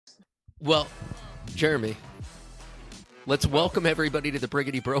Well, Jeremy, let's welcome everybody to the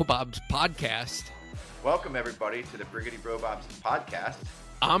Briggity Bro Bobs podcast. Welcome, everybody, to the Briggity Bro Bobs podcast.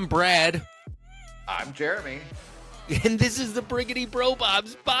 I'm Brad. I'm Jeremy. And this is the Briggity Bro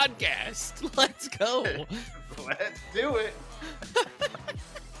Bobs podcast. Let's go. Let's do it.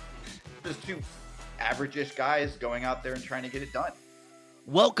 Just two average-ish guys going out there and trying to get it done.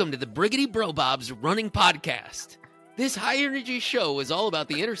 Welcome to the Briggity Bro Bobs running podcast. This high-energy show is all about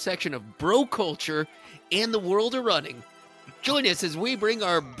the intersection of bro culture and the world of running. Join us as we bring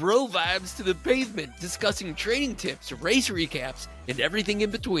our bro vibes to the pavement, discussing training tips, race recaps, and everything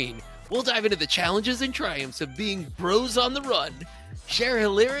in between. We'll dive into the challenges and triumphs of being bros on the run, share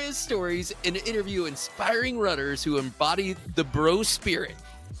hilarious stories, and interview inspiring runners who embody the bro spirit.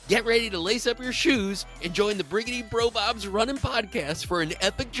 Get ready to lace up your shoes and join the Briggity Bro Bobs running podcast for an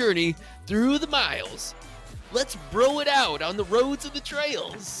epic journey through the miles. Let's bro it out on the roads and the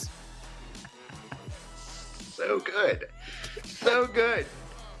trails. So good. So good.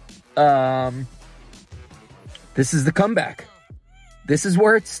 This is the comeback. This is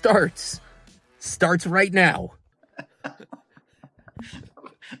where it starts. Starts right now.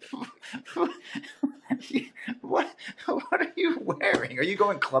 What are you wearing? Are you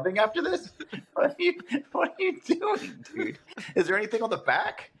going clubbing after this? What are you doing, dude? Is there anything on the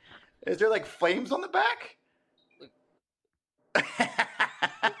back? Is there like flames on the back?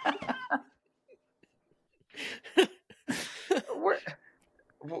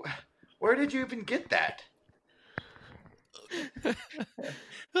 Where did you even get that?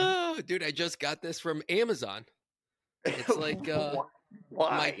 Oh, dude, I just got this from Amazon. It's like,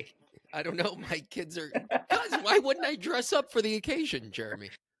 why? I don't know. My kids are. Guys, why wouldn't I dress up for the occasion, Jeremy?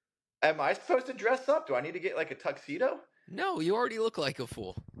 Am I supposed to dress up? Do I need to get like a tuxedo? No, you already look like a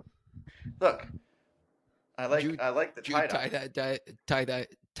fool. Look, I like the tie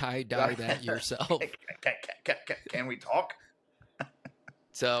dye that yourself. Can we talk?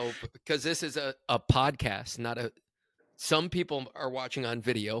 So, because this is a podcast, not a. Some people are watching on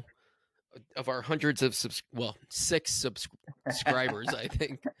video. Of our hundreds of 6 subscribers, I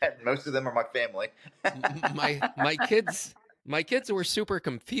think. Most of them are my family. my kids were super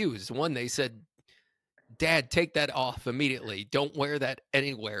confused. One, they said, "Dad, take that off immediately. Don't wear that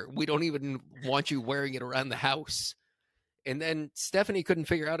anywhere. We don't even want you wearing it around the house." And then Stephanie couldn't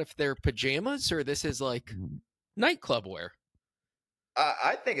figure out if they're pajamas or this is like nightclub wear.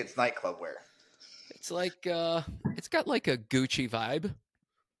 I think it's nightclub wear. It's like it's got like a Gucci vibe.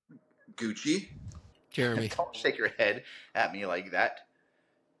 Gucci? Jeremy. Don't shake your head at me like that.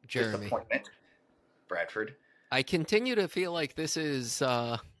 Jeremy. Disappointment. Bradford. I continue to feel like this is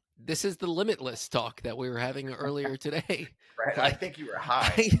the limitless talk that we were having earlier today. Brad, I think you were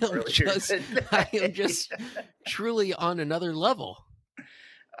high. I am just truly on another level.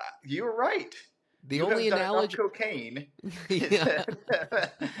 You were right. The only analogy cocaine yeah.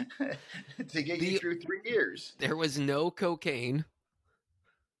 to get you through 3 years. There was no cocaine.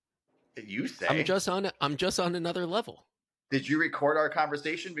 You say I'm just on another level. Did you record our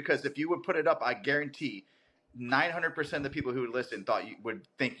conversation? Because if you would put it up, I guarantee 900% of the people who would listen would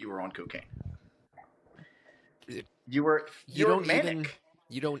think you were on cocaine. You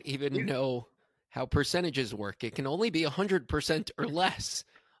don't even know how percentages work. It can only be 100% or less.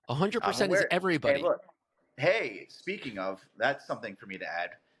 100% is everybody. Hey, speaking of, that's something for me to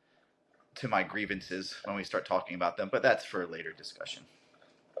add to my grievances when we start talking about them, but that's for a later discussion.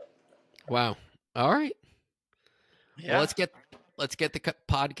 Wow. All right. Yeah. Well, let's get the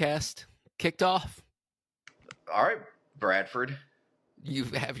podcast kicked off. All right, Bradford. You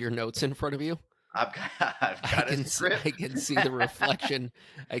have your notes in front of you. I've got a script. I can see the reflection.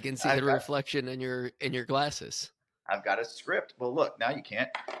 I can see the reflection in your glasses. I've got a script. Well, look, now you can't.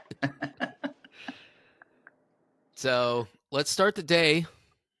 So let's start the day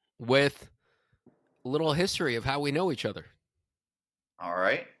with a little history of how we know each other. All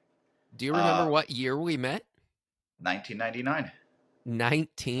right. Do you remember what year we met? 1999.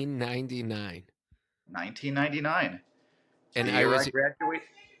 1999. 1999. And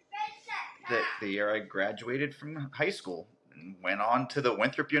the year I graduated from high school and went on to the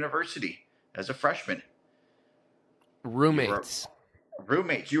Winthrop University as a freshman. Roommates.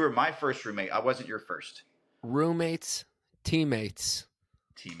 You were my first roommate. I wasn't your first. Roommates, teammates.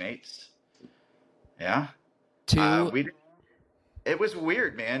 Yeah. It was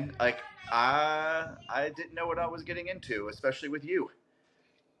weird, man. Like I didn't know what I was getting into, especially with you.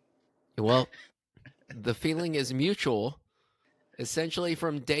 Well, the feeling is mutual. Essentially,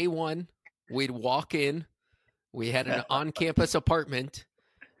 from day one, we'd walk in. We had an on-campus apartment.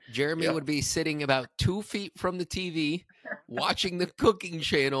 Jeremy would be sitting about 2 feet from the TV, watching the cooking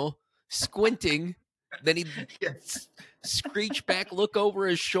channel, squinting. Then he'd screech back, look over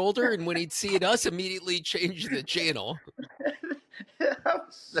his shoulder, and when he'd see us, immediately change the channel. That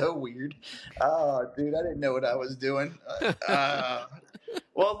was so weird. Oh, dude, I didn't know what I was doing.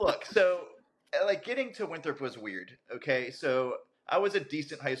 Well, look, so like getting to Winthrop was weird. Okay, so I was a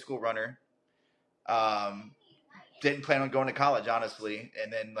decent high school runner. Didn't plan on going to college, honestly.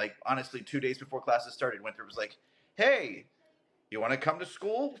 And then, like, honestly, 2 days before classes started, Winthrop was like, "Hey, you want to come to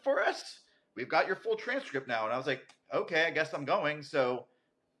school for us? We've got your full transcript now." And I was like, "Okay, I guess I'm going." So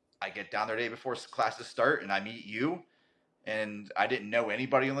I get down there the day before classes start, and I meet you. And I didn't know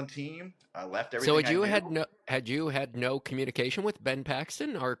anybody on the team. I left everything. So had you had no communication with Ben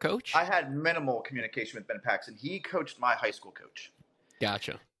Paxton, our coach? I had minimal communication with Ben Paxton. He coached my high school coach.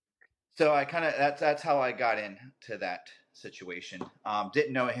 Gotcha. So I kind of that's how I got into that situation.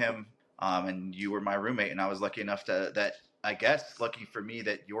 Didn't know him, and you were my roommate, and I was lucky enough lucky for me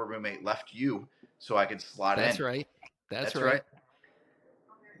that your roommate left you, so I could slot in. That's right. That's right.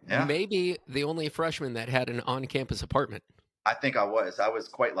 Yeah. Maybe the only freshman that had an on-campus apartment. I think I was. I was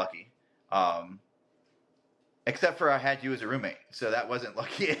quite lucky. Except for I had you as a roommate, so that wasn't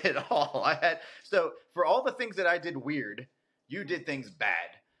lucky at all. So for all the things that I did weird, you did things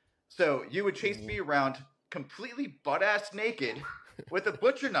bad. So you would chase me around completely butt-ass naked with a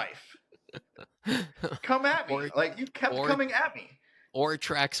butcher knife. Come at me. You kept coming at me. Or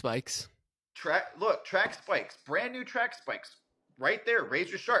track spikes. Track spikes. Brand new track spikes. Right there,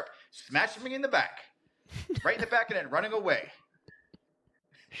 razor sharp. Smashing me in the back. Right in the back and then running away.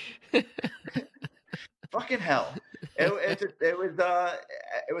 Fucking hell. It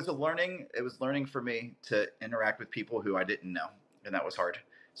was learning for me to interact with people who I didn't know. And that was hard.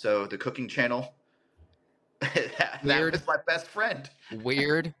 So the cooking channel, that was my best friend.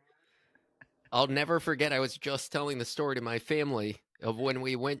 Weird. I'll never forget. I was just telling the story to my family of when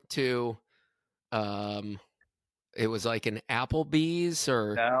we went to, it was like an Applebee's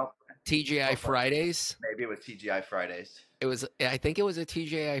or TGI Fridays. Maybe it was TGI Fridays. I think it was a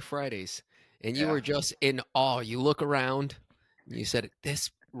TGI Fridays. And you were just in awe. You look around and you said,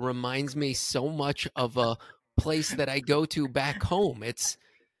 "This reminds me so much of a place that I go to back home."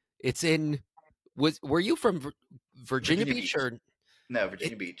 Were you from Virginia Beach or? No,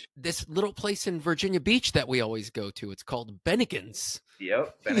 Virginia Beach. This little place in Virginia Beach that we always go to. It's called Bennigan's.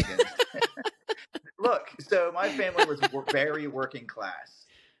 Yep, Bennigan's. Look, so my family was very working class.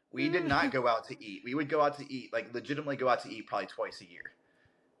 We did not go out to eat. We would go out to eat, like legitimately go out to eat probably twice a year.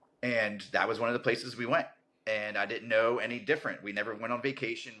 And that was one of the places we went. And I didn't know any different. We never went on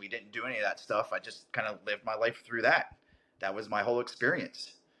vacation. We didn't do any of that stuff. I just kind of lived my life through that. That was my whole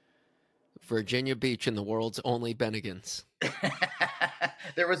experience. Virginia Beach and the world's only Bennigan's.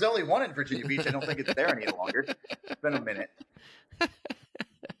 There was only one in Virginia Beach. I don't think it's there any longer. It's been a minute.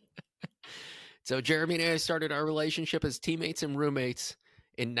 So Jeremy and I started our relationship as teammates and roommates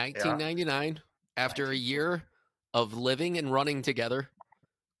in 1999 after a year of living and running together,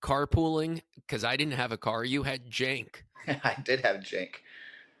 carpooling, because I didn't have a car. You had Jank. I did have Jank.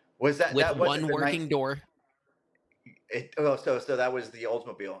 Was that with that one working door? So that was the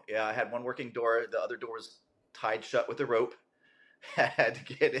Oldsmobile. Yeah, I had one working door. The other door was tied shut with a rope. I had to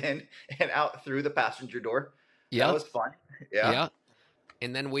get in and out through the passenger door. Yeah, that was fun. Yeah.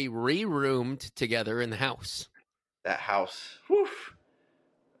 And then we re-roomed together in the house. That house. Whew.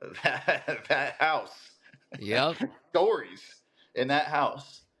 That house. Yep. Stories in that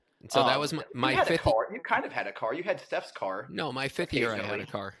house. And so that was my fifth. You kind of had a car. You had Steph's car. No, my fifth year I had a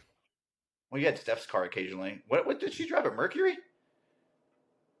car. Well, you had Steph's car occasionally. What did she drive? A Mercury?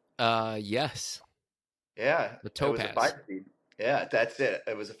 Yes. Yeah. The Topaz. It was a 5-speed. Yeah, that's it.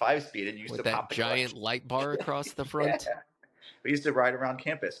 It was a 5-speed, and you used with to that pop the giant clutch. light bar across the front. Yeah. We used to ride around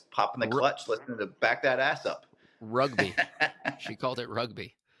campus, popping the clutch, listening to back that ass up. Rugby. She called it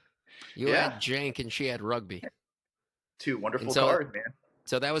rugby. You had Jank and she had rugby. Two wonderful cars, man.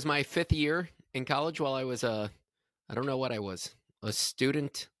 So that was my fifth year in college while I was I don't know what I was. A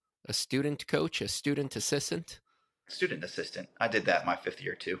student coach, a student assistant. Student assistant. I did that my fifth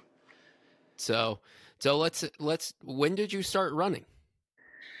year too. So let's when did you start running?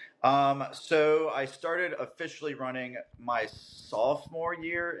 So I started officially running my sophomore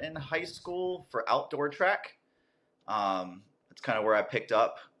year in high school for outdoor track. That's kind of where I picked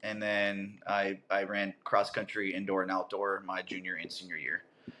up. And then I ran cross country, indoor and outdoor my junior and senior year.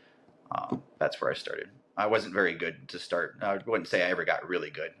 That's where I started. I wasn't very good to start. I wouldn't say I ever got really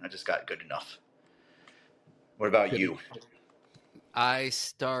good. I just got good enough. What about you? I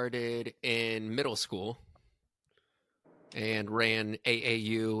started in middle school and ran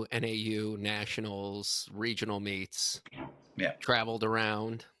AAU, NAU, nationals, regional meets. Yeah. Traveled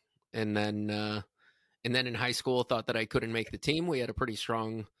around. And then in high school, thought that I couldn't make the team. We had a pretty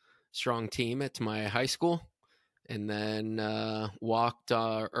strong team at my high school, and then walked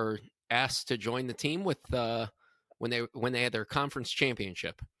or asked to join the team with when they had their conference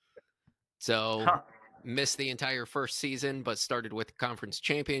championship. So missed the entire first season, but started with conference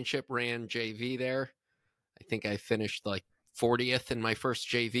championship. Ran JV there. I think I finished like 40th in my first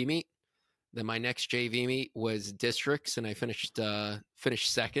JV meet. Then my next JV meet was districts, and I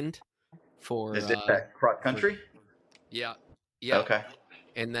finished second. For Is it that cross country? Yeah. Okay.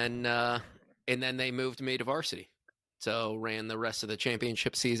 And then they moved me to varsity. So ran the rest of the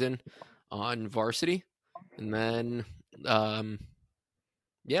championship season on varsity. And then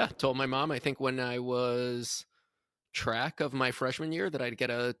told my mom, I think when I was track of my freshman year, that I'd get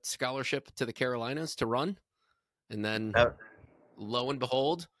a scholarship to the Carolinas to run. And then lo and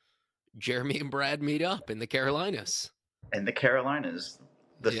behold, Jeremy and Brad meet up in the Carolinas. In the Carolinas.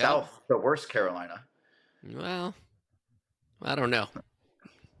 The South, the worst Carolina. Well, I don't know.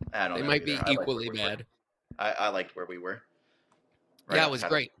 They might be equally bad. I liked where we were. Right, it was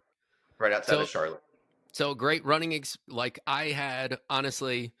great. Right outside of Charlotte. So great running. I had,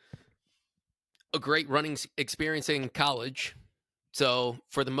 honestly, a great running experience in college. So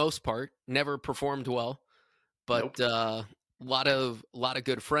for the most part, never performed well. But a lot of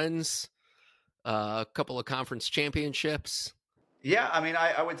good friends, a couple of conference championships. Yeah, I mean,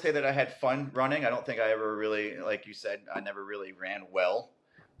 I would say that I had fun running. I don't think I ever really, like you said, I never really ran well.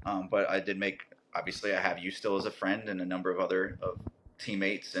 But I did obviously I have you still as a friend and a number of other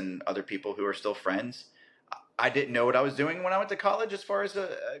teammates and other people who are still friends. I didn't know what I was doing when I went to college as far as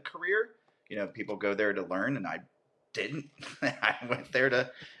a career. You know, people go there to learn, and I didn't. I went there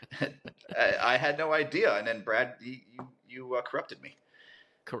to, I had no idea. And then Brad, you corrupted me.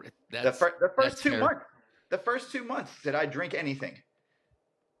 Correct. The first 2 months. The first 2 months, did I drink anything?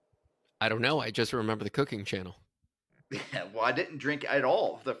 I don't know. I just remember the cooking channel. Yeah, well, I didn't drink at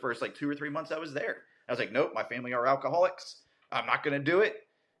all the first 2 or 3 months I was there. I was like, nope, my family are alcoholics. I'm not going to do it.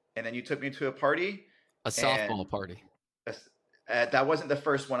 And then you took me to a party. A softball party. That wasn't the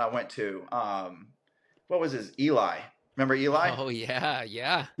first one I went to. What was his? Eli. Remember Eli? Oh,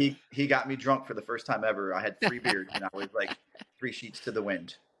 yeah. He got me drunk for the first time ever. I had 3 beers, and I was like 3 sheets to the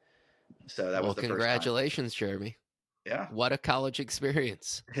wind. So that was the first time. Congratulations, Jeremy. Yeah. What a college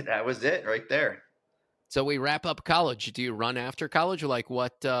experience. That was it right there. So we wrap up college. Do you run after college? Or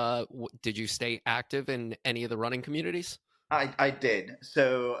what did you stay active in any of the running communities? I did.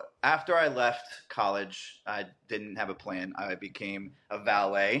 So after I left college, I didn't have a plan. I became a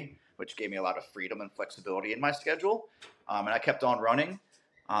valet, which gave me a lot of freedom and flexibility in my schedule. And I kept on running.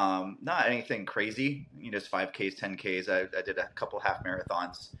 Not anything crazy, just 5Ks, 10Ks. I did a couple half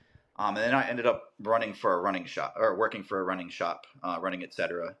marathons. And then I ended up working for a running shop, running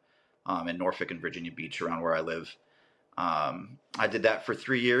etc. In Norfolk and Virginia Beach, around where I live. I did that for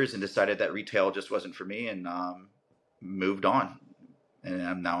 3 years and decided that retail just wasn't for me, and moved on.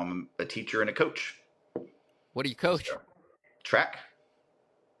 And now I'm a teacher and a coach. What do you coach? Track.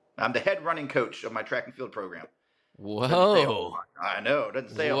 I'm the head running coach of my track and field program. Whoa. I know. It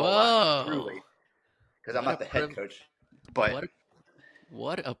doesn't say a whole lot, truly, because I'm not the head coach. But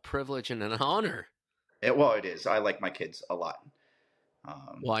what a privilege and an honor. It is. I like my kids a lot.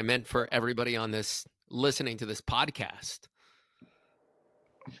 Well, I meant for everybody on this listening to this podcast.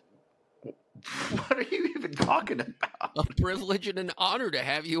 What are you even talking about? A privilege and an honor to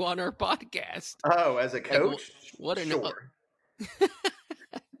have you on our podcast. Oh, as a coach? What an sure.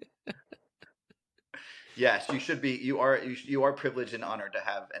 Yes, you should be. You are privileged and honored to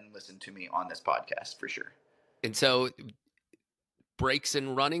have and listen to me on this podcast for sure. And so, breaks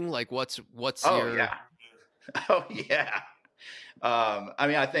in running, what's your? Yeah. Oh yeah. I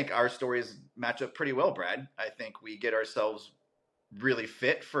mean, I think our stories match up pretty well, Brad. I think we get ourselves really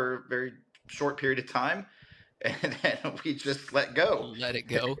fit for a very short period of time, and then we just let go. Let it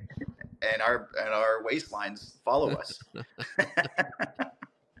go. And our waistlines follow us.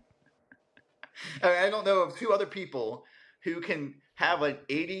 I don't know of 2 other people who can have an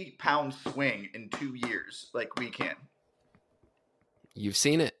 80-pound swing in 2 years like we can. You've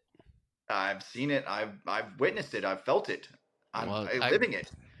seen it. I've seen it. I've witnessed it. I've felt it. I'm living it.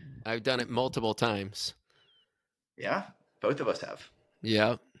 I've done it multiple times. Yeah, both of us have.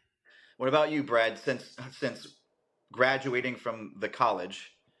 Yeah. What about you, Brad? Since graduating from the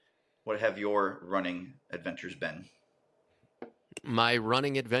college, what have your running adventures been? My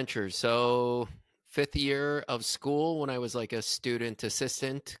running adventures. So 5th year of school, when I was a student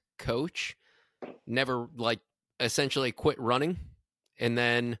assistant coach, never essentially quit running, and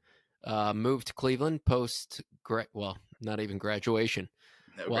then moved to Cleveland not even graduation.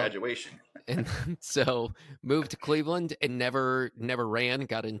 No Well, graduation. and so moved to Cleveland and never ran.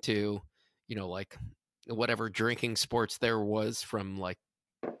 Got into, like whatever drinking sports there was, from like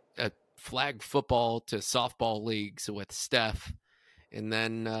a flag football to softball leagues with Steph, and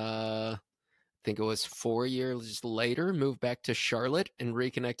then I think it was 4 years later, moved back to Charlotte and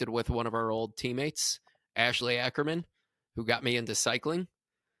reconnected with one of our old teammates, Ashley Ackerman, who got me into cycling,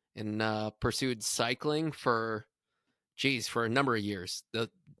 and pursued cycling for a number of years.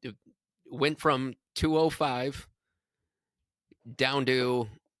 It went from 205 down to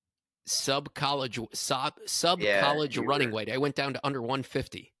sub college Yeah, running weight. I went down to under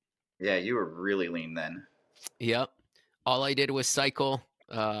 150. Yeah, you were really lean then. Yep. All I did was cycle,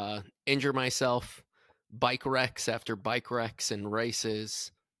 injure myself, bike wrecks after bike wrecks and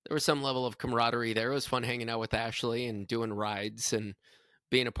races. There was some level of camaraderie there. It was fun hanging out with Ashley and doing rides and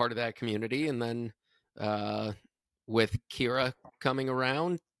being a part of that community. And then with Kira coming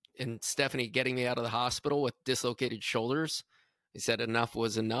around and Stephanie getting me out of the hospital with dislocated shoulders, I said enough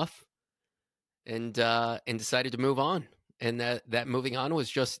was enough, and decided to move on. And that moving on was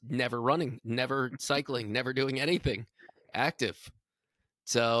just never running, never cycling, never doing anything active.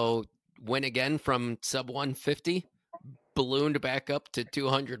 So went again from sub 150, ballooned back up to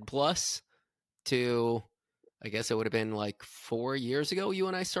 200 plus, to, I guess it would have been like 4 years ago you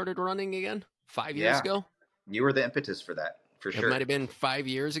and I started running again. 5 years ago. You were the impetus for that, for sure. It might have been 5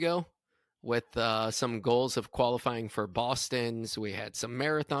 years ago, with some goals of qualifying for Boston's. We had some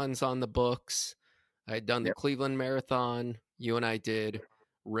marathons on the books. I had done the Cleveland Marathon. You and I did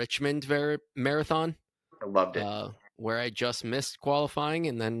Richmond Marathon. I loved it. Where I just missed qualifying,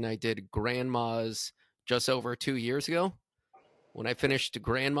 and then I did Grandma's just over 2 years ago. When I finished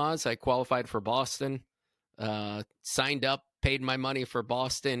Grandma's, I qualified for Boston, signed up, paid my money for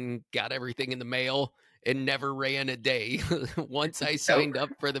Boston, got everything in the mail, and never ran a day. Once I signed up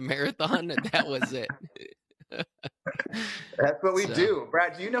for the marathon, that was it. That's what we do.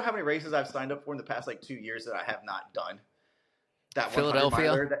 Brad, do you know how many races I've signed up for in the past 2 years that I have not done? That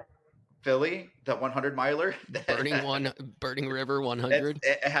Philadelphia, Philly, the 100 miler, Burning River 100.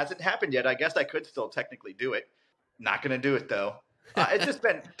 It hasn't happened yet. I guess I could still technically do it. Not going to do it though. It's just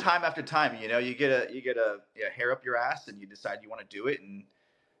been time after time. You get a hair up your ass, and you decide you want to do it, and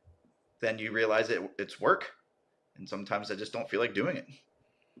then you realize it's work. And sometimes I just don't feel like doing it.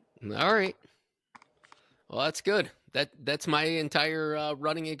 All right. Well, that's good. That's my entire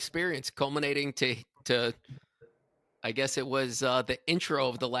running experience, culminating to I guess it was the intro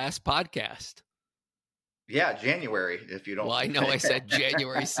of the last podcast. Yeah, January, if you don't. Well, I know I said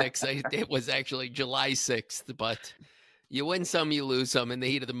January 6th. It was actually July 6th, but you win some, you lose some in the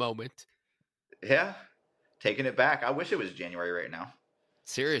heat of the moment. Yeah, taking it back. I wish it was January right now.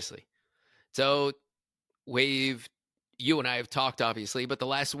 Seriously. So you and I have talked, obviously, but the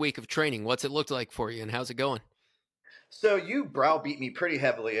last week of training, what's it looked like for you, and how's it going? So you browbeat me pretty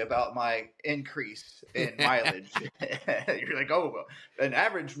heavily about my increase in mileage. You're like, oh, an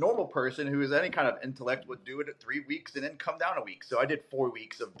average normal person who has any kind of intellect would do it at 3 weeks and then come down a week. So I did 4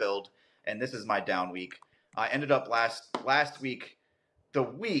 weeks of build, and this is my down week. I ended up last week,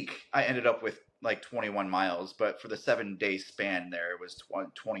 I ended up with 21 miles, but for the 7-day span there, it was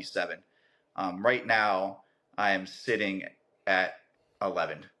 27. Right now, I am sitting at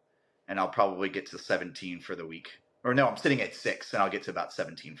 11, and I'll probably get to 17 for the week. Or no, I'm sitting at 6, and I'll get to about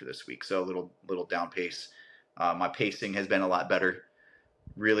 17 for this week. So a little down pace. My pacing has been a lot better.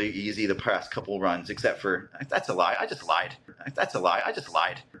 Really easy the past couple runs, except for that's a lie. I just lied. That's a lie. I just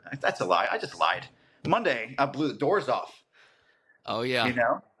lied. That's a lie. I just lied. Monday, I blew the doors off. Oh yeah.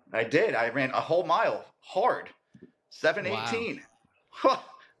 I did. I ran a whole mile hard. 7:18. Wow.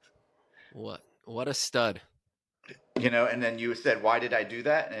 What a stud. And then you said, why did I do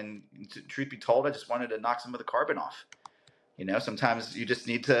that? And truth be told, I just wanted to knock some of the carbon off. Sometimes you just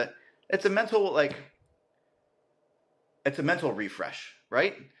need to, it's a mental refresh,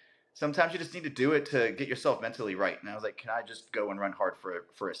 right? Sometimes you just need to do it to get yourself mentally right. And I was like, can I just go and run hard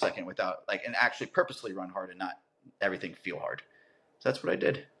for a second without and actually purposely run hard and not everything feel hard. So that's what I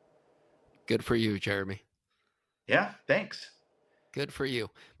did. Good for you, Jeremy. Yeah. Thanks. Good for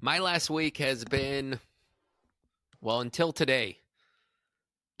you. My last week has been, well, until today.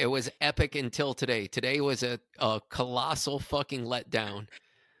 It was epic until today. Today was a colossal fucking letdown.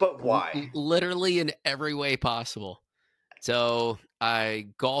 But why? Literally in every way possible. So I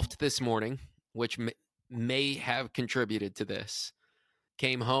golfed this morning, which may have contributed to this.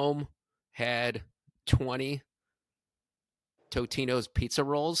 Came home, had 20 Totino's pizza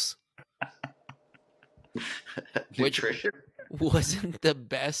rolls. Which wasn't the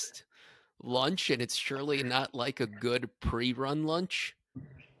best lunch, and it's surely not like a good pre-run lunch.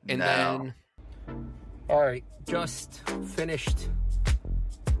 And No. then, All right, just finished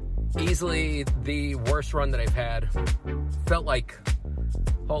easily the worst run that I've had. Felt like,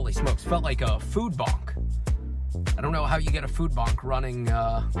 holy smokes, felt like a food bonk. I don't know how you get a food bonk running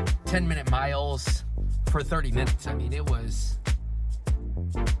 10-minute miles for 30 minutes. I mean, it was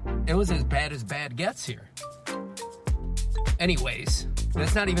as bad gets here. Anyways,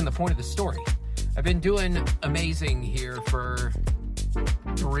 that's not even the point of the story. I've been doing amazing here for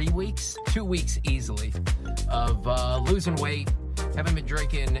 3 weeks, 2 weeks easily of losing weight. Haven't been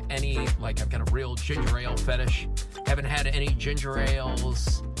drinking any, like, I've got a real ginger ale fetish. Haven't had any ginger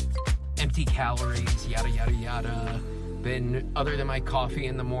ales, empty calories, yada, yada, yada. Been, other than my coffee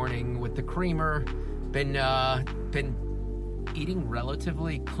in the morning with the creamer, been eating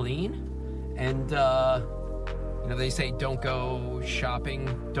relatively clean. And, you know, they say don't go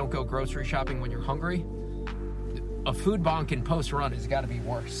grocery shopping when you're hungry. A food bonk in post-run has got to be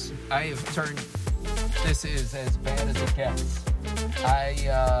worse. I have turned, this is as bad as it gets. I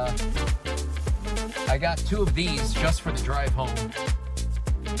got 2 of these just for the drive home.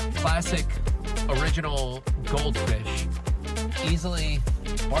 Classic, original goldfish. Easily,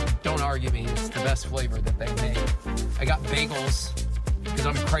 don't argue me, it's the best flavor that they make. I got bagels because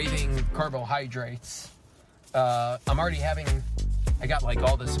I'm craving carbohydrates. I'm already having, I got like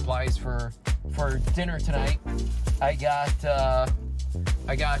all the supplies for dinner tonight. I got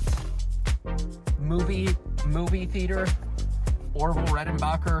movie theater Orville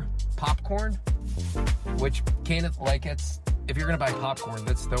Redenbacher popcorn, which can't, like, it's, if you're gonna buy popcorn,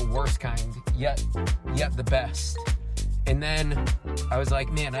 that's the worst kind, yet the best. And then I was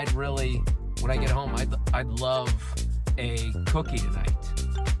like, man, I'd really, when I get home, I'd love a cookie tonight.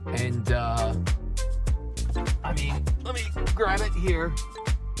 And I mean, let me grab it here.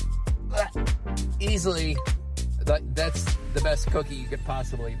 Easily, that's the best cookie you could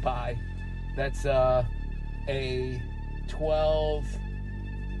possibly buy. That's a 12,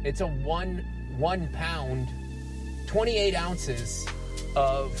 it's a one pound, 28 ounces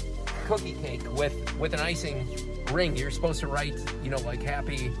of cookie cake with an icing ring. You're supposed to write, you know, like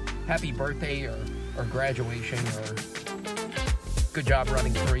happy birthday or graduation or good job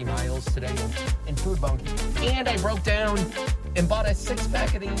running 3 miles today in food bunk. And I broke down and bought a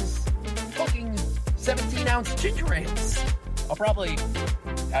 6-pack of these fucking 17-ounce ginger ales. I'll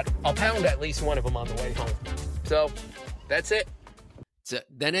pound at least one of them on the way home. So that's it. so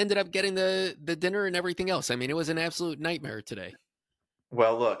then ended up getting the dinner and everything else. I mean, it was an absolute nightmare today.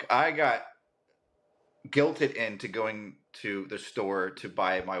 Well, look, I got guilted into going to the store to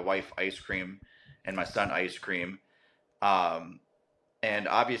buy my wife ice cream and my son ice cream. And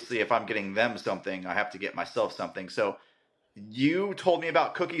obviously, if I'm getting them something, I have to get myself something. So you told me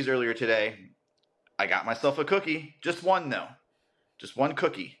about cookies earlier today. I got myself a cookie. Just one, though. Just one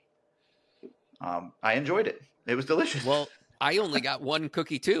cookie. I enjoyed it. It was delicious. Well, I only got one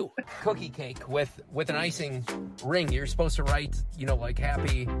cookie too. Cookie cake with an icing ring. You're supposed to write, you know, like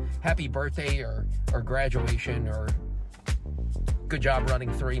happy birthday or graduation or good job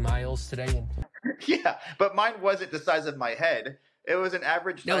running 3 miles today. And yeah, but mine wasn't the size of my head. It was an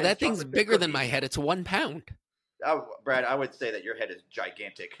average. No, that thing's chocolate bigger cookie. than my head. It's 1 pound. Oh, Brad, I would say that your head is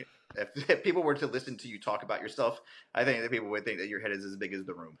gigantic. If people were to listen to you talk about yourself, I think that people would think that your head is as big as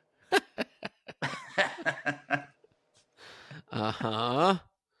the room. Uh-huh.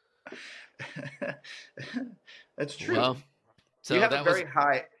 That's true. Well, so you have that a very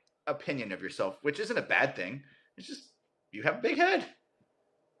high opinion of yourself, which isn't a bad thing. It's just you have a big head.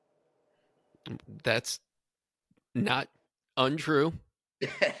 That's not untrue.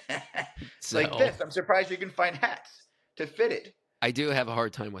 So, Like this. I'm surprised you can find hats to fit it. I do have a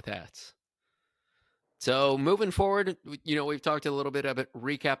hard time with hats. So moving forward, you know, we've talked a little bit about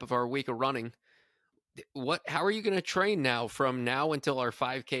recap of our week of running. How are you going to train now from now until our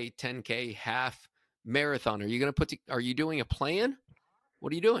 5K, 10K, half marathon? Are you doing a plan?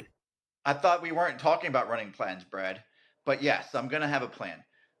 What are you doing? I thought we weren't talking about running plans, Brad. But yes, I'm going to have a plan.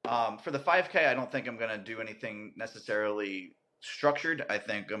 For the 5K, I don't think I'm going to do anything necessarily structured. I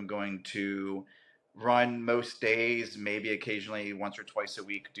think I'm going to run most days, maybe occasionally once or twice a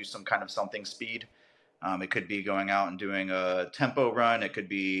week, do some kind of something speed. It could be going out and doing a tempo run. It could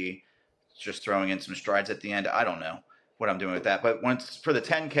be just throwing in some strides at the end. I don't know what I'm doing with that. But once for the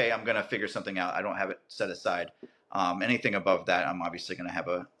 10K, I'm going to figure something out. I don't have it set aside. Anything above that, I'm obviously going to have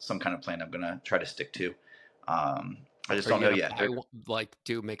some kind of plan I'm going to try to stick to. I just don't know yet.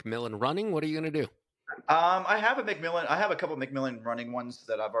 Do McMillan running? What are you going to do? I have a couple of McMillan running ones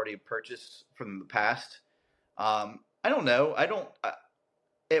that I've already purchased from the past. I don't know.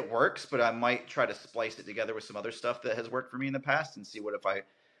 it works, but I might try to splice it together with some other stuff that has worked for me in the past and see what if I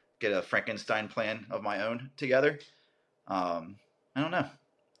get a Frankenstein plan of my own together. I don't know.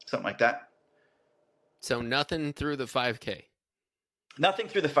 Something like that. So nothing through the 5K. Nothing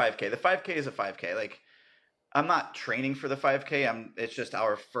through the 5K. The 5K is a 5K. Like, I'm not training for the 5K. It's just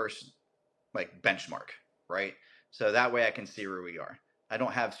our first like benchmark, right? So that way I can see where we are. I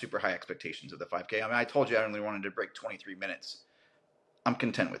don't have super high expectations of the 5K. I mean, I told you I only wanted to break 23 minutes. I'm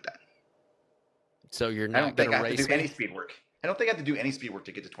content with that. So you're I don't not think going I to have to race do any me? speed work. I don't think I have to do any speed work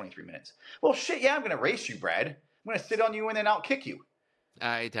to get to 23 minutes. Well, shit, yeah, I'm going to race you, Brad. I'm going to sit on you and then out kick you.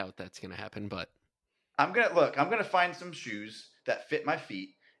 I doubt that's going to happen, but I'm going to find some shoes that fit my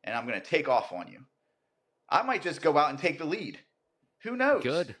feet and I'm going to take off on you. I might just go out and take the lead. Who knows?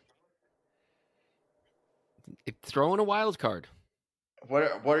 good. Throw in a wild card. What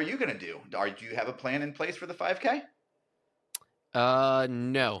are you going to do? Do you have a plan in place for the 5K?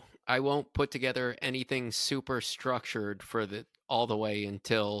 No. I won't put together anything super structured for all the way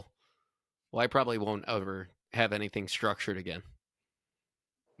until, well, I probably won't ever have anything structured again.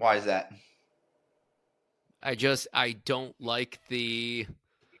 Why is that? I don't like the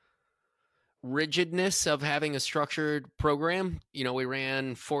rigidness of having a structured program. You know, we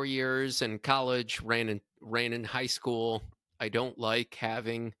ran 4 years in college, ran in high school. I don't like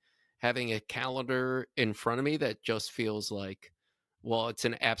having a calendar in front of me that just feels like, well, it's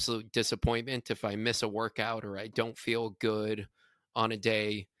an absolute disappointment if I miss a workout or I don't feel good on a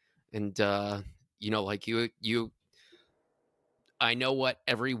day. And you know, like you I know what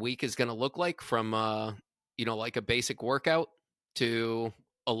every week is going to look like, from you know, like a basic workout to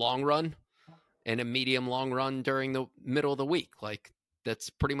a long run and a medium long run during the middle of the week. Like,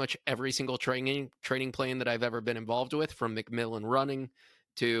 that's pretty much every single training plan that I've ever been involved with, from McMillan running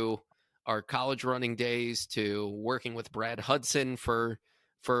to our college running days to working with Brad Hudson for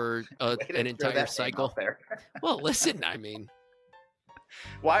Way to an throw that entire name cycle. out there. Well, listen, I mean,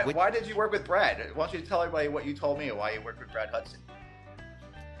 why did you work with Brad? Why don't you tell everybody what you told me and why you worked with Brad Hudson?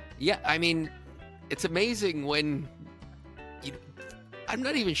 yeah, I mean, it's amazing when I'm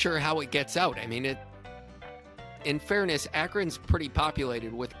not even sure how it gets out. I mean, in fairness, Akron's pretty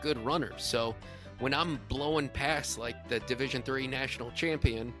populated with good runners. So when I'm blowing past like the Division III national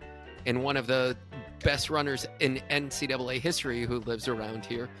champion and one of the best runners in NCAA history who lives around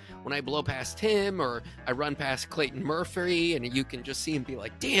here, when I blow past him or I run past Clayton Murphy and you can just see him be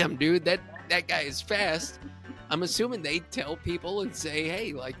like, damn, dude, that guy is fast. I'm assuming they tell people and say,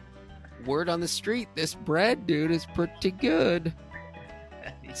 hey, like, word on the street, this Brad dude is pretty good.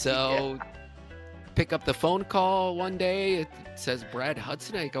 So pick up the phone call one day, it says Brad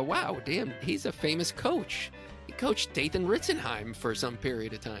Hudson. I go, wow, damn, he's a famous coach. He coached Dathan Ritzenheim for some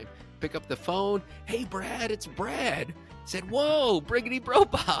period of time. Pick up the phone, hey Brad, it's Brad. Said, whoa, Briggity Bro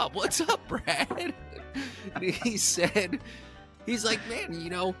Bob, what's up, Brad? And he's like, man, you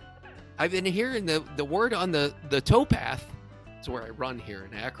know, I've been hearing the word on the towpath. It's where I run here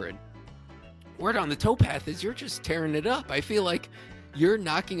in Akron. Word on the towpath is you're just tearing it up. I feel like you're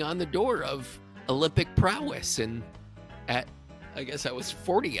knocking on the door of Olympic prowess. And I guess I was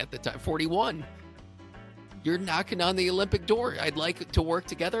 40 at the time, 41. You're knocking on the Olympic door. I'd like to work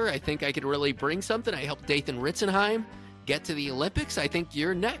together. I think I could really bring something. I helped Dathan Ritzenheim get to the Olympics. I think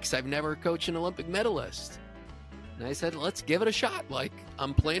you're next. I've never coached an Olympic medalist. And I said, let's give it a shot. Like,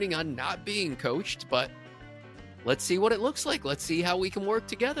 I'm planning on not being coached, but let's see what it looks like. Let's see how we can work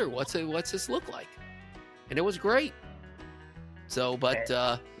together. What's this look like? And it was great. So, but,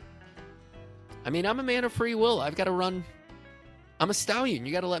 I mean, I'm a man of free will. I've got to run. I'm a stallion.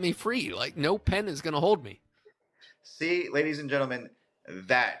 You got to let me free. Like, no pen is going to hold me. See, ladies and gentlemen,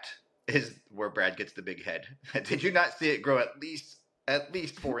 that is where Brad gets the big head. Did you not see it grow at least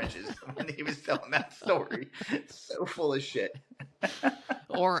 4 inches when he was telling that story? So full of shit.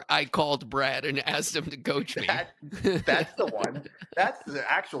 Or I called Brad and asked him to coach me. That's the one. That's the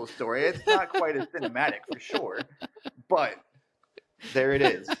actual story. It's not quite as cinematic for sure, but there it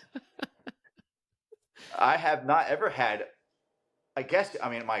is. I have not ever had,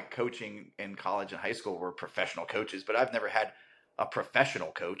 my coaching in college and high school were professional coaches, but I've never had a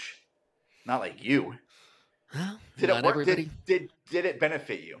professional coach. Not like you. Well, Did not it work? everybody. Did it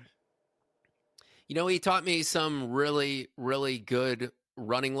benefit you? You know, he taught me some really, really good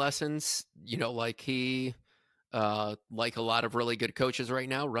running lessons. You know, like he, like a lot of really good coaches right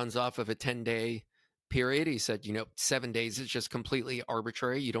now, runs off of a 10-day period. He said, 7 days is just completely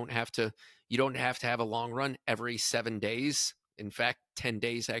arbitrary. You don't have to have a long run every 7 days. In fact, 10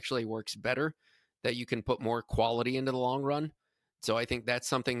 days actually works better, that you can put more quality into the long run. So I think that's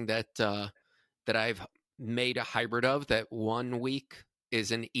something that I've made a hybrid of, that 1 week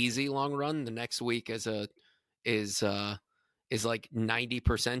is an easy long run. The next week is like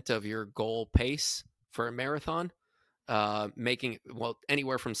 90% of your goal pace for a marathon. Making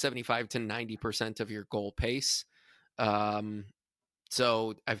anywhere from 75 to 90% of your goal pace.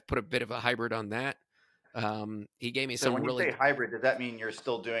 So I've put a bit of a hybrid on that. He gave me So some when you really say hybrid, does that mean you're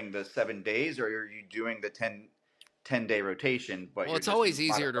still doing the 7 days, or are you doing the 10-day rotation? But well, it's always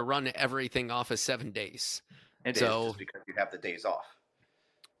easier to run everything off of 7 days. It is just because you have the days off.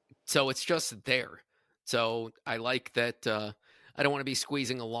 So it's just there. So I like that. I don't want to be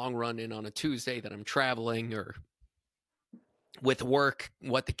squeezing a long run in on a Tuesday that I'm traveling or with work,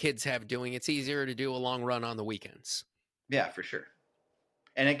 what the kids have doing. It's easier to do a long run on the weekends. Yeah, for sure.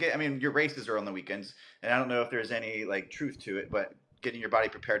 And again, I mean, your races are on the weekends, and I don't know if there's any like truth to it, but getting your body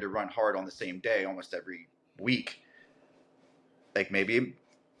prepared to run hard on the same day almost every week, like maybe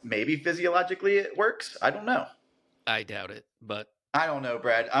physiologically it works. I don't know. I doubt it, but I don't know,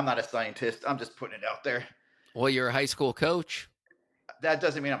 Brad. I'm not a scientist. I'm just putting it out there. Well, you're a high school coach. That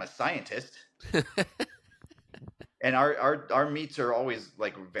doesn't mean I'm a scientist. And our meets are always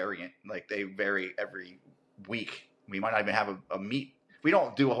like variant. Like they vary every week. We might not even have a meet. We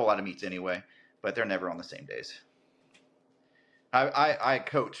don't do a whole lot of meets anyway, but they're never on the same days. I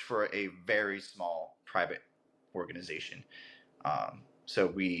coach for a very small private organization. So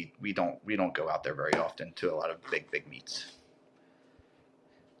we don't go out there very often to a lot of big meets.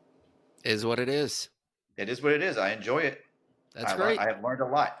 Is what it is. It is what it is. I enjoy it. That's great. I have learned a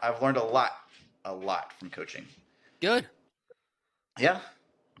lot. I've learned a lot from coaching. Good. Yeah.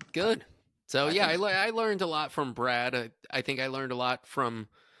 Good. So yeah, I learned a lot from Brad. I think I learned a lot from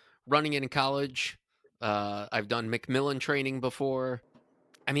running in college. I've done Macmillan training before.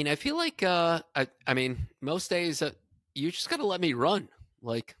 I mean, I feel like I mean, most days you just got to let me run.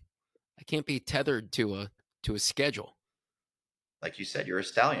 Like I can't be tethered to a schedule. Like you said, you're a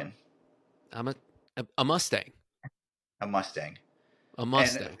stallion. I'm a Mustang. A Mustang. A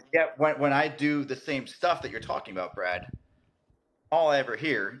Mustang. And, yeah, when I do the same stuff that you're talking about, Brad, all I ever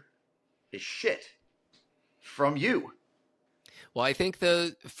hear is shit from you. Well, I think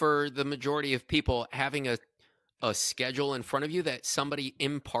for the majority of people, having a schedule in front of you that somebody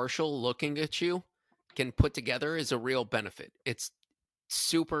impartial looking at you can put together is a real benefit. It's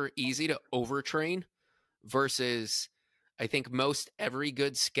super easy to overtrain versus I think most every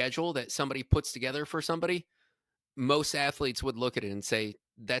good schedule that somebody puts together for somebody, most athletes would look at it and say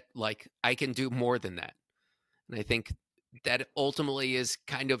that like I can do more than that. And I think that ultimately is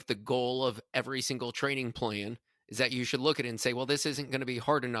kind of the goal of every single training plan is that you should look at it and say, well, this isn't going to be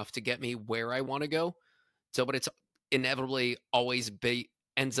hard enough to get me where I want to go. So, but it's inevitably always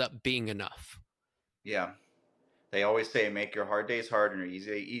ends up being enough. Yeah. They always say make your hard days hard and your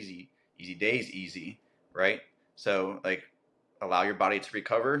easy days easy, right? So like allow your body to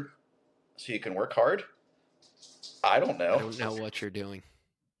recover so you can work hard. I don't know. I don't know what you're doing.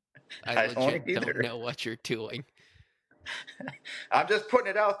 I legit don't know what you're doing. I'm just putting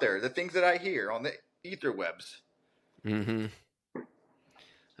it out there. The things that I hear on the ether webs. Mm-hmm.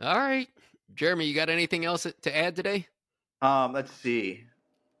 All right. Jeremy, you got anything else to add today? Let's see.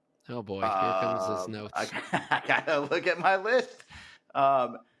 Oh boy, here comes his notes. I gotta look at my list.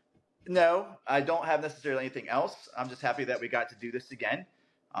 No, I don't have necessarily anything else. I'm just happy that we got to do this again.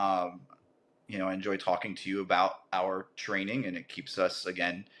 I enjoy talking to you about our training, and it keeps us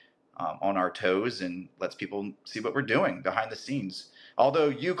again on our toes and lets people see what we're doing behind the scenes. Although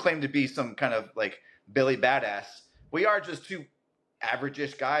you claim to be some kind of like Billy Badass, we are just two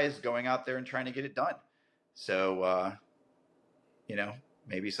average-ish guys going out there and trying to get it done. So,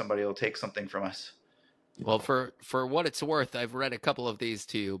 maybe somebody will take something from us. Well, for what it's worth, I've read a couple of these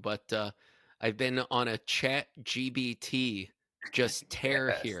to you, but I've been on a chat GBT just tear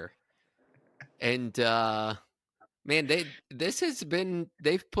Yes. here. And man,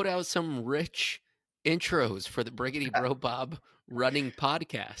 they've put out some rich intros for the Briggity Bro Bob running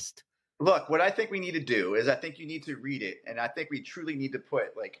podcast. Look, what I think we need to do is I think you need to read it, and I think we truly need to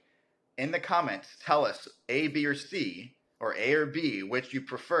put like in the comments, tell us A, B, or C, or A or B, which you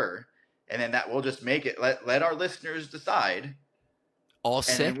prefer, and then that will just make it. Let our listeners decide. All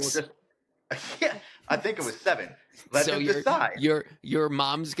six. Yeah, I think it was 7. Let them decide. Your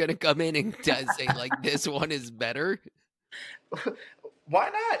mom's gonna come in and say like this one is better. Why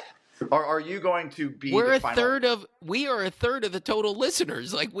not? Or are you going to be? We are a third of the total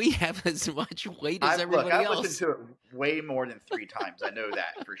listeners. Like we have as much weight as everybody else. I've listened to it way more than 3 times. I know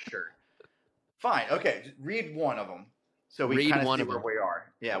that for sure. Fine. Okay. Just read one of them so we kind of see where we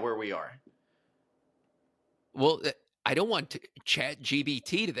are. Yeah, where we are. Well, I don't want Chat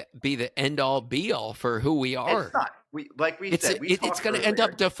GBT to be the end all be all for who we are. It's not. we It's said, we it's talked going to end up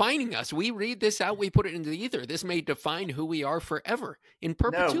earlier. defining us. We read this out, we put it into the ether. This may define who we are forever, in No,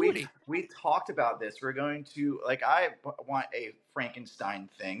 perpetuity. we talked about this. We're going to, like, I want a Frankenstein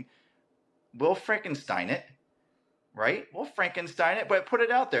thing. We'll Frankenstein it, right? We'll Frankenstein it, but put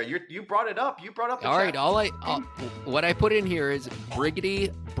it out there. You brought it up. You brought up the All right, chat. what I put in here is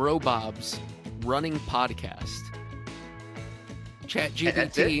Briggity Bro Bobs running podcast.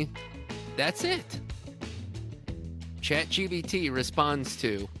 ChatGPT. That's it. ChatGPT responds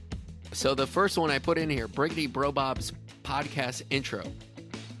to. So the first one I put in here, Briggity Bro Bobs podcast intro.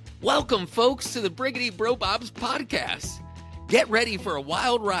 Welcome, folks, to the Briggity Bro Bobs podcast. Get ready for a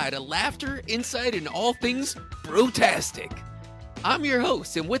wild ride of laughter, insight, and all things bro-tastic. I'm your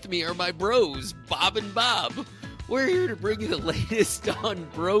host, and with me are my bros, Bob and Bob. We're here to bring you the latest on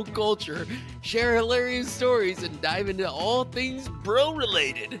bro culture, share hilarious stories, and dive into all things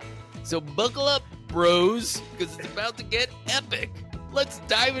bro-related. So buckle up, bros, because it's about to get epic. Let's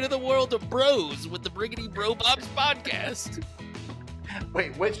dive into the world of bros with the Briggity Bro Bobs podcast.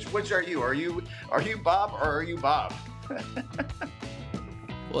 Wait, which are you? Are you Bob or are you Bob?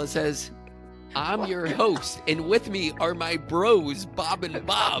 Well, it says, I'm your host, and with me are my bros, Bob and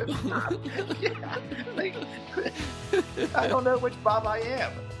Bob. Yeah, like, I don't know which Bob I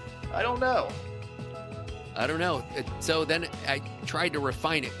am. I don't know. So then I tried to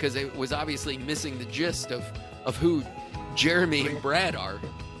refine it because it was obviously missing the gist of who Jeremy and Brad are.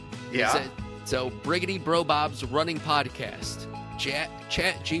 Yeah. So Briggity Bro Bobs running podcast.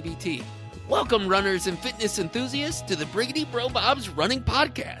 ChatGPT. Welcome, runners and fitness enthusiasts, to the Briggity Bro Bobs running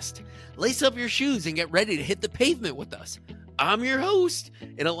podcast. Lace up your shoes and get ready to hit the pavement with us. I'm your host,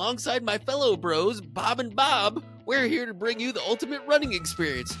 and alongside my fellow bros, Bob and Bob, we're here to bring you the ultimate running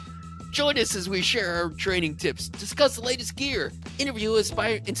experience. Join us as we share our training tips, discuss the latest gear, interview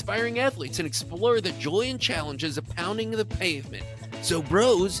inspiring athletes, and explore the joy and challenges of pounding the pavement. So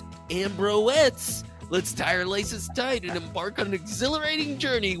bros and broettes, let's tie our laces tight and embark on an exhilarating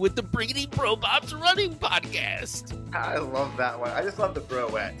journey with the Briggity Bro Bobs running podcast. I love that one. I just love the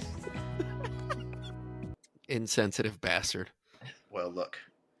broettes. Insensitive bastard. Well, look.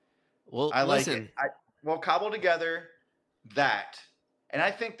 Well, I like listen. it. We'll cobble together that. And I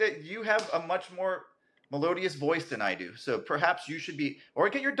think that you have a much more melodious voice than I do. So perhaps you should be, or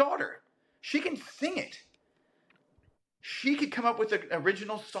get your daughter. She can sing it. She could come up with an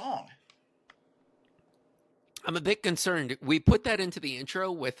original song. I'm a bit concerned. We put that into the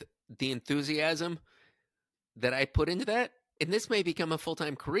intro with the enthusiasm that I put into that, and this may become a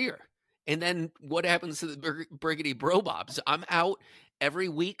full-time career. And then what happens to the Briggity Bro Bobs? I'm out every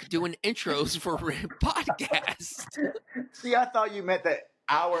week doing intros for podcasts. See, I thought you meant that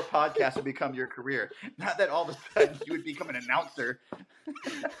our podcast would become your career, not that all of a sudden you would become an announcer.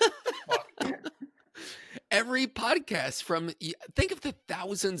 Every podcast think of the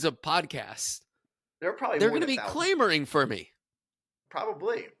thousands of podcasts. They're going to be clamoring for me.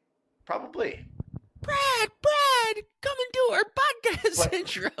 Probably. Brad, come and do our podcast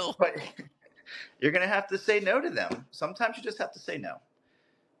intro. But you're going to have to say no to them. Sometimes you just have to say no.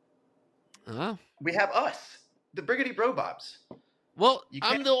 We have us, the Briggity Bro Bobs. Well,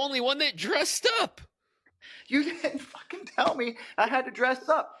 I'm the only one that dressed up. You didn't fucking tell me I had to dress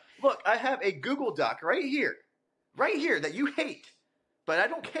up. Look, I have a Google Doc right here that you hate, but I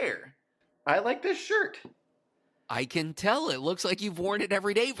don't care. I like this shirt. I can tell. It looks like you've worn it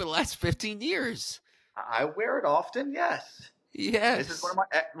every day for the last 15 years. I wear it often, yes. Yes. This is one of my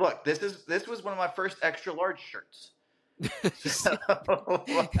this was one of my first extra large shirts. So,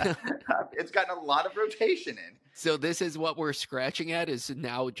 it's gotten a lot of rotation in. So this is what we're scratching at is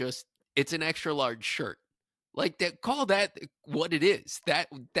now it's an extra large shirt. Like that, call that what it is.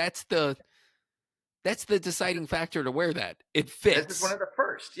 That's the deciding factor to wear that. It fits. This is one of the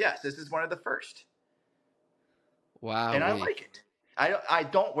first. Yes, this is one of the first. Wow. And I like it. I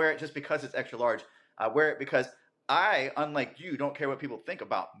don't wear it just because it's extra large. I wear it because I, unlike you, don't care what people think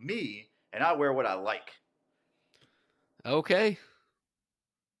about me, and I wear what I like. Okay.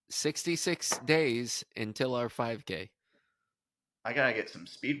 66 days until our 5K. I gotta get some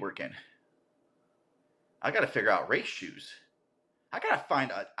speed work in. I gotta figure out race shoes. I gotta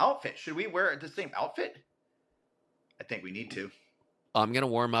find an outfit. Should we wear the same outfit? I think we need to. I'm gonna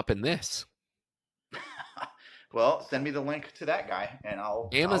warm up in this. Well, send me the link to that guy, and I'll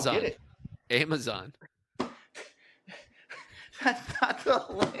get it. Amazon. That's not the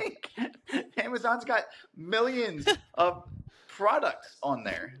link. Amazon's got millions of products on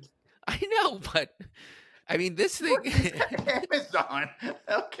there. I know, but I mean this thing. Amazon.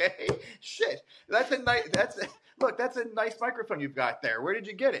 Okay. Shit. That's a nice microphone you've got there. Where did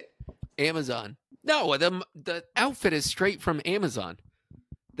you get it? Amazon. No, the outfit is straight from Amazon.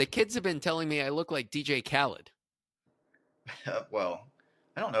 The kids have been telling me I look like DJ Khaled. Well,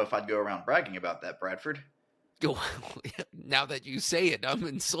 I don't know if I'd go around bragging about that, Bradford. Now that you say it, I'm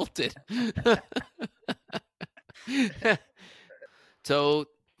insulted. So,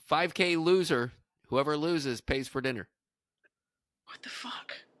 5K loser, whoever loses pays for dinner. What the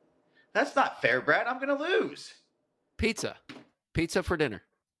fuck? That's not fair, Brad. I'm going to lose. Pizza for dinner.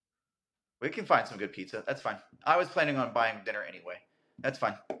 We can find some good pizza. That's fine. I was planning on buying dinner anyway. That's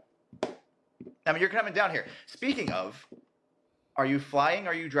fine. I mean, you're coming down here. Speaking of, are you flying or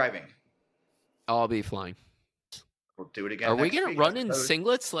are you driving? I'll be flying. We'll do it again. Are we going to run in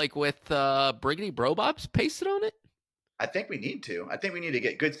singlets like with Briggity Bro Bobs pasted on it? I think we need to. I think we need to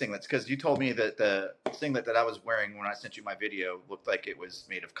get good singlets because you told me that the singlet that I was wearing when I sent you my video looked like it was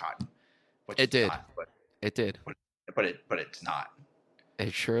made of cotton. Which it did. Not, it did. But it's not.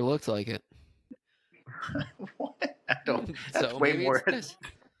 It sure looks like it. What? I don't. That's So way more. This.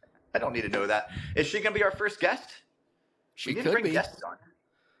 I don't need to know that. Is she going to be our first guest? She we could bring be. Guests on.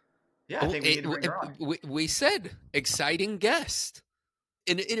 Yeah, I think we need to bring her on. We said exciting guest.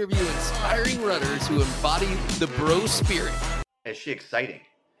 An interview inspiring runners who embody the bro spirit. Is she exciting?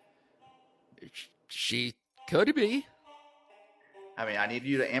 She could be. I mean, I need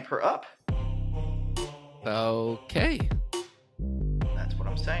you to amp her up. Okay. That's what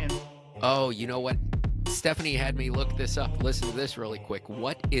I'm saying. Oh, you know what? Stephanie had me look this up. Listen to this really quick.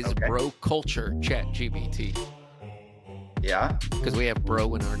 What is bro culture, ChatGPT? Yeah? Because we have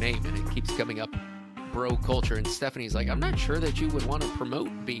bro in our name and it keeps coming up. Bro culture. And Stephanie's like, I'm not sure that you would want to promote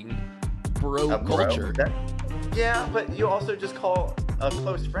being bro culture. Yeah, but you also just call a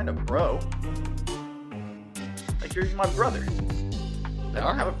close friend a bro. Like, you're my brother. I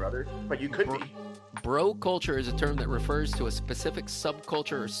don't have a brother, but you could be. Bro culture is a term that refers to a specific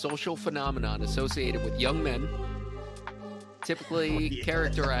subculture or social phenomenon associated with young men, typically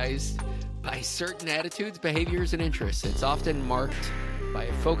characterized by certain attitudes, behaviors, and interests. It's often marked by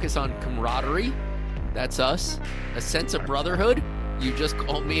a focus on camaraderie, that's us, a sense of brotherhood, you just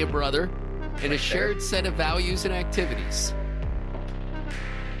called me a brother, and a shared set of values and activities.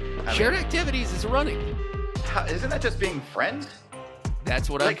 Shared activities is running. Isn't that just being friends? That's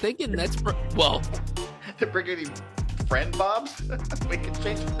what I'm thinking. That's the Briggity Friend Bobs. We can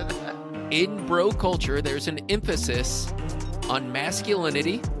change it to that. In bro culture, there's an emphasis on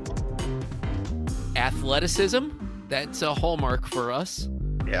masculinity, athleticism. That's a hallmark for us.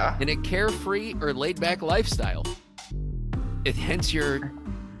 Yeah. And a carefree or laid-back lifestyle. Hence your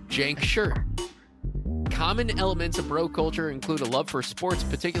jank shirt. Common elements of bro culture include a love for sports,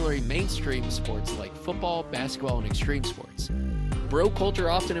 particularly mainstream sports like football, basketball, and extreme sports. Bro culture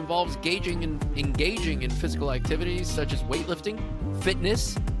often involves engaging in physical activities such as weightlifting,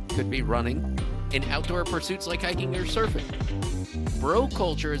 fitness, could be running, and outdoor pursuits like hiking or surfing. Bro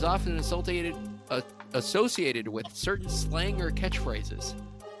culture is often associated with certain slang or catchphrases,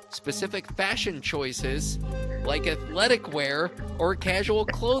 specific fashion choices like athletic wear or casual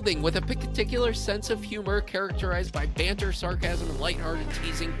clothing with a particular sense of humor characterized by banter, sarcasm, and lighthearted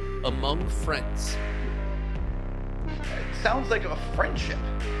teasing among friends. It sounds like a friendship.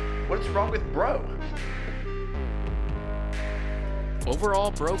 What's wrong with bro?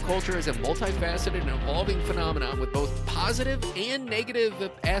 Overall, bro culture is a multifaceted and evolving phenomenon with both positive and negative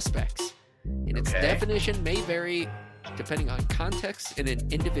aspects, and its definition may vary depending on context and an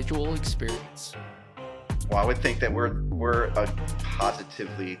individual experience. Well, I would think that we're a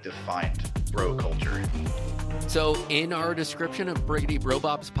positively defined bro culture. So in our description of Briggity Bro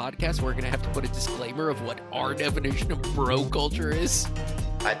Bobs podcast, we're going to have to put a disclaimer of what our definition of bro culture is.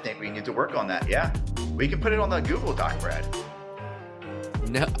 I think we need to work on that, yeah. We can put it on the Google Doc, Brad.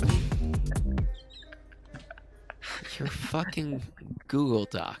 No. Your fucking Google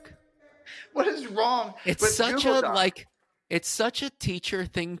Doc. What is wrong it's with such Google a Doc? It's such a teacher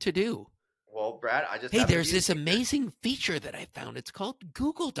thing to do. Well, Brad, I just Hey, there's this amazing feature that I found. It's called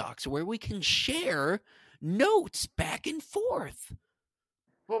Google Docs, where we can share notes back and forth.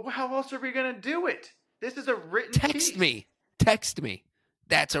 Well, how else are we going to do it? This is a written Text piece. Text me.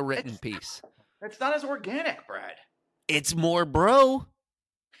 That's a written piece. It's not as organic, Brad. It's more bro.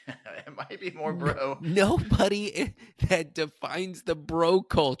 It might be more bro. Nobody that defines the bro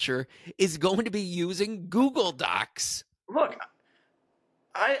culture is going to be using Google Docs. Look,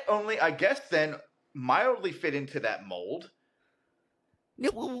 I guess then mildly fit into that mold.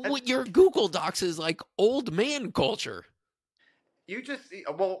 Your Google Docs is like old man culture.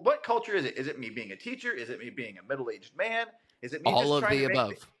 Well, what culture is it? Is it me being a teacher? Is it me being a middle-aged man? Is it me all of the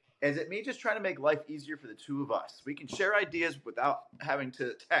above? Is it me just trying to make life easier for the two of us? We can share ideas without having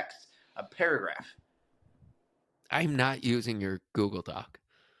to text. a paragraph. I'm not using your Google Doc.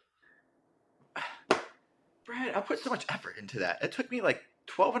 Brad, I put so much effort into that. It took me like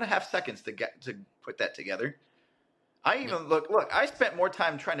 12 and a half seconds to put that together. I even look, I spent more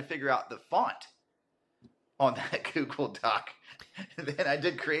time trying to figure out the font on that Google Doc than I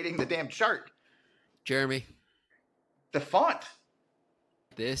did creating the damn chart. Jeremy, The font.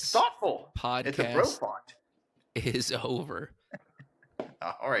 this Thoughtful. podcast It's a bro font. is over.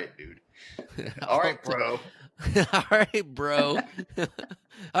 All right, dude. All right, bro. All right, bro.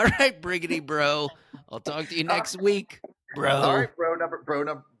 All right, Briggity Bro. I'll talk to you next week, bro. All right,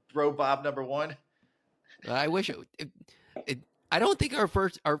 bro Bob number 1. I wish I don't think our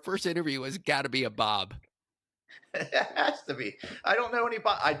first interview has got to be a Bob. It has to be. I don't know any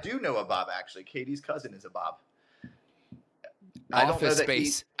Bob. I do know a Bob, actually. Katie's cousin is a Bob. I don't know Office that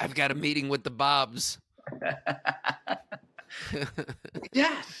space. I've got a meeting with the Bobs.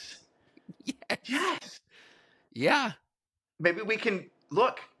 Yes. Yes. Yes. Yeah. Maybe we can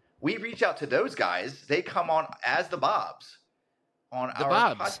look. We reach out to those guys. They come on as the Bobs on The our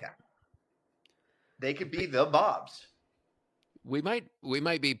Bobs. podcast. They could be the Bobs. We might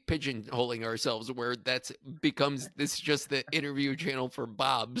be pigeonholing ourselves where this is just the interview channel for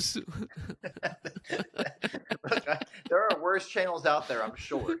Bobs. Look, there are worse channels out there, I'm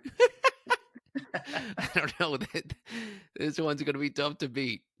sure. I don't know. This one's going to be tough to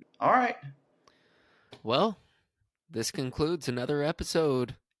beat. All right. Well, this concludes another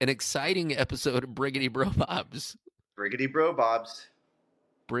episode, an exciting episode of Briggity Bro Bobs. Briggity Bro Bobs.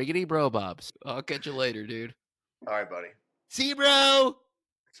 Briggity Bro Bobs. I'll catch you later, dude. All right, buddy. See you, bro.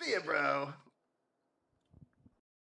 See ya, bro.